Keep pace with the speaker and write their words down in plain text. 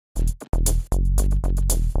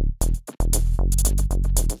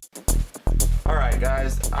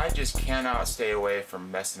Guys, I just cannot stay away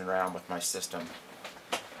from messing around with my system,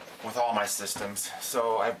 with all my systems.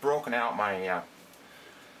 So I've broken out my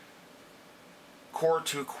Core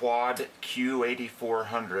 2 Quad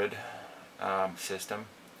Q8400 system.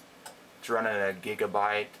 It's running a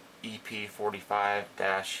Gigabyte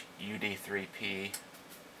EP45-UD3P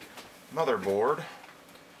motherboard,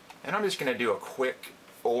 and I'm just going to do a quick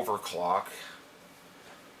overclock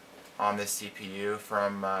on this CPU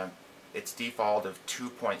from its default of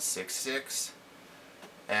 2.66,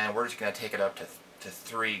 and we're just going to take it up to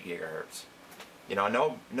 3 gigahertz. You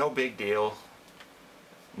know, no big deal,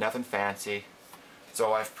 nothing fancy.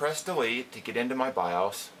 So I've pressed delete to get into my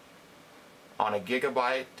BIOS. On a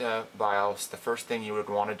Gigabyte BIOS, the first thing you would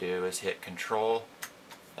want to do is hit Control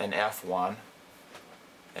and F1,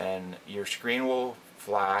 and your screen will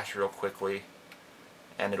flash real quickly,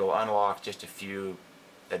 and it'll unlock just a few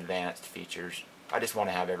advanced features. I just want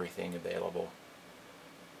to have everything available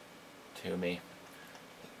to me.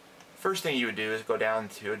 First thing you would do is go down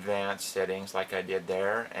to advanced settings like I did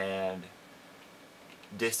there and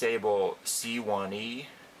disable C1E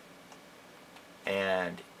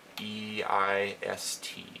and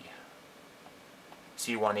EIST.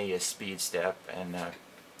 C1E is speed step, and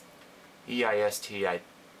EIST, I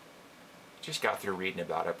just got through reading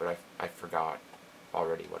about it, but I forgot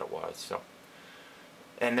already what it was. So,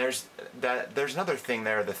 and there's another thing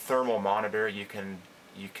there, the thermal monitor you can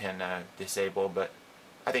disable, but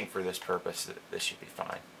I think for this purpose this should be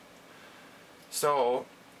fine. So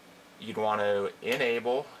you'd want to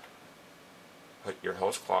enable, put your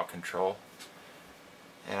host clock control,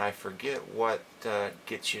 and I forget what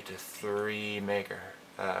gets you to 3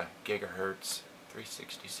 gigahertz.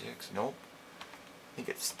 366? Nope. I think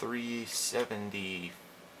it's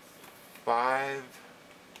 375.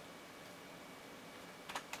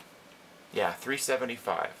 Yeah,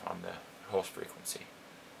 375 on the host frequency.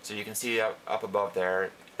 So you can see up above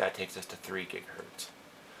there, that takes us to 3 gigahertz.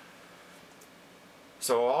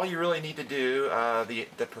 So all you really need to do,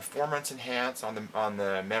 the performance enhance on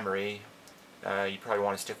the memory, you probably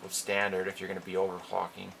want to stick with standard if you're going to be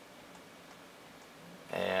overclocking.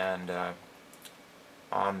 And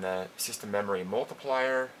on the system memory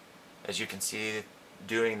multiplier, as you can see,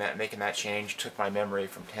 making that change took my memory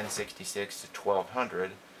from 1066 to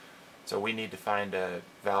 1200. So we need to find a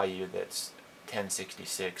value that's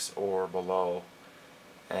 1066 or below,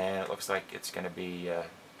 and it looks like it's going to be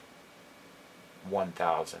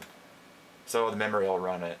 1000. So the memory will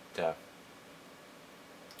run at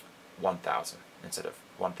 1000 instead of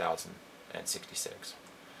 1066.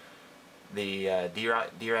 The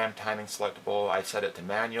DRAM timing selectable, I set it to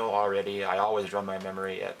manual already. I always run my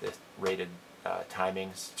memory at the rated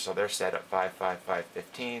timings, so they're set at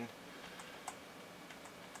 55515.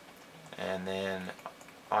 And then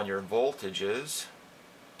on your voltages,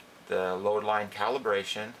 the load line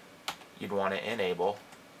calibration you'd want to enable.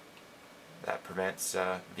 That prevents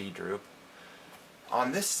V-droop.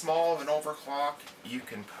 On this small of an overclock, you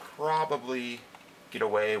can probably get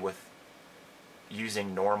away with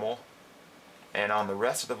using normal, and on the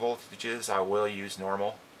rest of the voltages I will use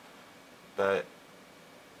normal, but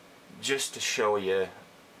just to show you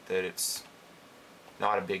that it's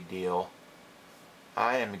not a big deal,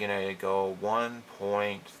 I am going to go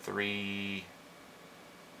 1.3125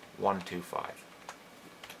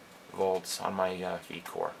 volts on my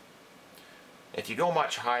V-core. If you go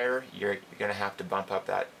much higher, you're going to have to bump up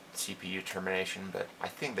that CPU termination, but I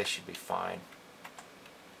think this should be fine.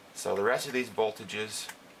 So the rest of these voltages,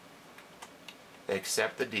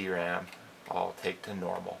 except the DRAM, I'll take to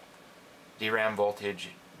normal. DRAM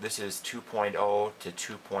voltage, this is 2.0 to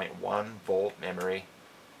 2.1 volt memory.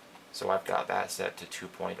 So I've got that set to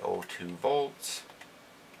 2.02 volts.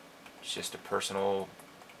 It's just a personal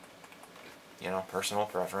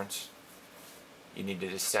preference. You need to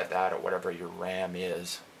just set that at whatever your RAM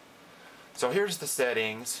is. So here's the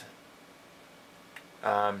settings.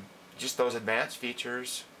 Just those advanced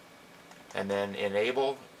features, and then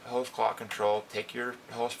enable host clock control. Take your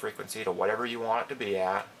host frequency to whatever you want it to be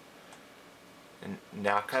at. And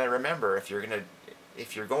now kind of remember, if you're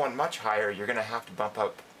going much higher, you're gonna have to bump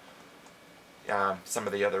up some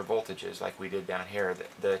of the other voltages like we did down here.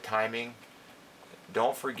 The timing,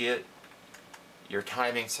 don't forget your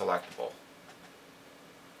timing selectable,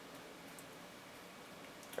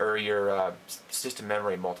 or your system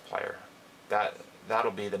memory multiplier.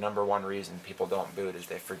 That'll be the #1 reason people don't boot, is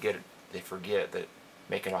they forget that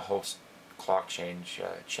making a host clock change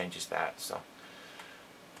changes that. So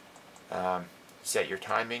set your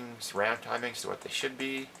timings, RAM timings, to what they should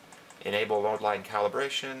be, enable load line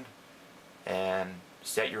calibration, and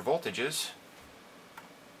set your voltages.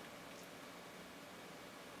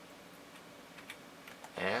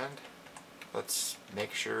 And let's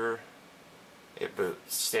make sure it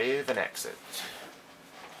boots. Save and exit.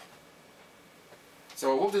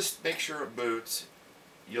 So we'll just make sure it boots.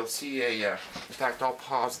 You'll see a, in fact I'll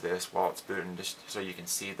pause this while it's booting just so you can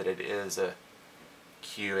see that it is a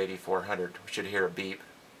Q8400. We should hear a beep.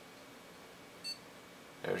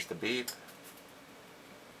 There's the beep.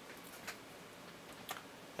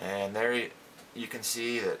 And there you can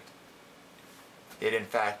see that it in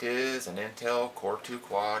fact is an Intel Core 2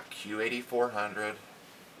 Quad Q8400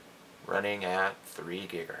 running at 3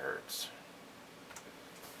 gigahertz.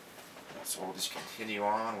 So we'll just continue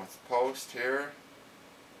on with the post here.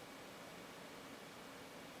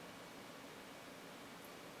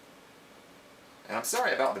 And I'm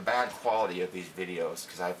sorry about the bad quality of these videos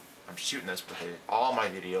because I'm shooting this with all my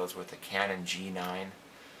videos with a Canon G9,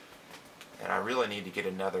 and I really need to get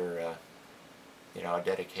another, you know, a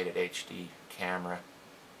dedicated HD camera.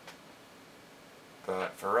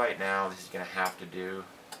 But for right now, this is going to have to do.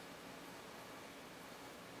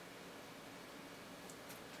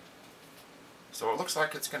 So it looks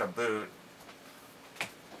like it's going to boot.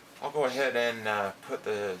 I'll go ahead and put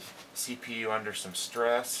the CPU under some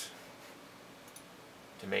stress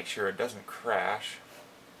to make sure it doesn't crash.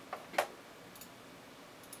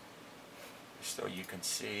 Just so you can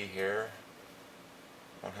see here,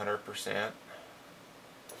 100%. And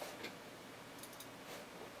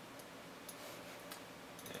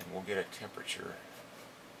we'll get a temperature.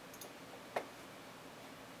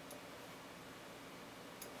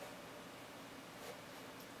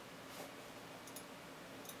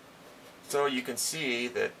 So you can see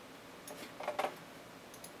that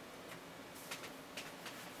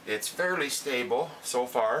it's fairly stable so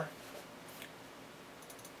far.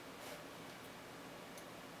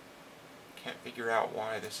 Can't figure out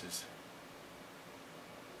why this is.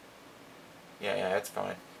 Yeah, it's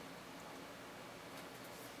fine.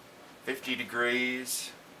 50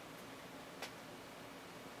 degrees.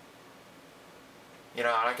 You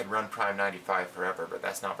know, I could run Prime 95 forever, but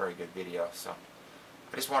that's not very good video, so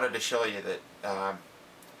I just wanted to show you that,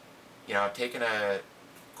 you know, taking a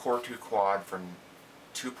Core 2 Quad from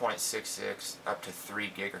 2.66 up to 3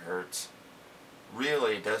 gigahertz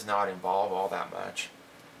really does not involve all that much,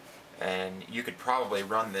 and you could probably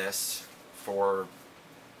run this for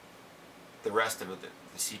the rest of the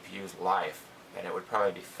CPU's life and it would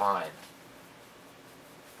probably be fine.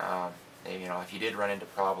 And, you know, if you did run into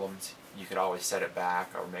problems, you could always set it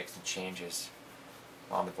back or make some changes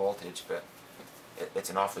on the voltage, but it's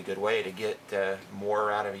an awfully good way to get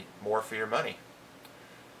more out of more for your money.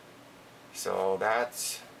 So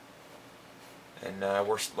that's, and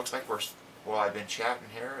looks like well, I've been chatting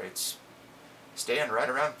here, it's staying right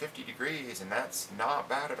around 50 degrees, and that's not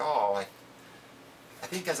bad at all. I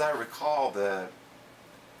think, as I recall, the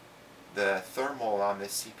thermal on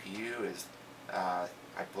this CPU is I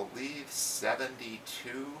believe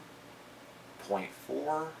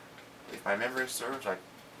 72.4, if my memory serves. I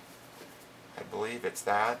believe it's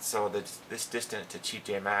that. So this distance to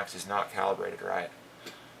TJ Maxx is not calibrated right.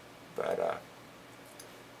 But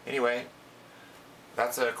anyway,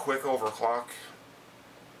 that's a quick overclock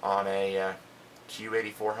on a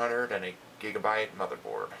Q8400 and a Gigabyte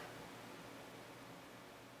motherboard.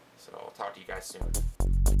 So I'll talk to you guys soon.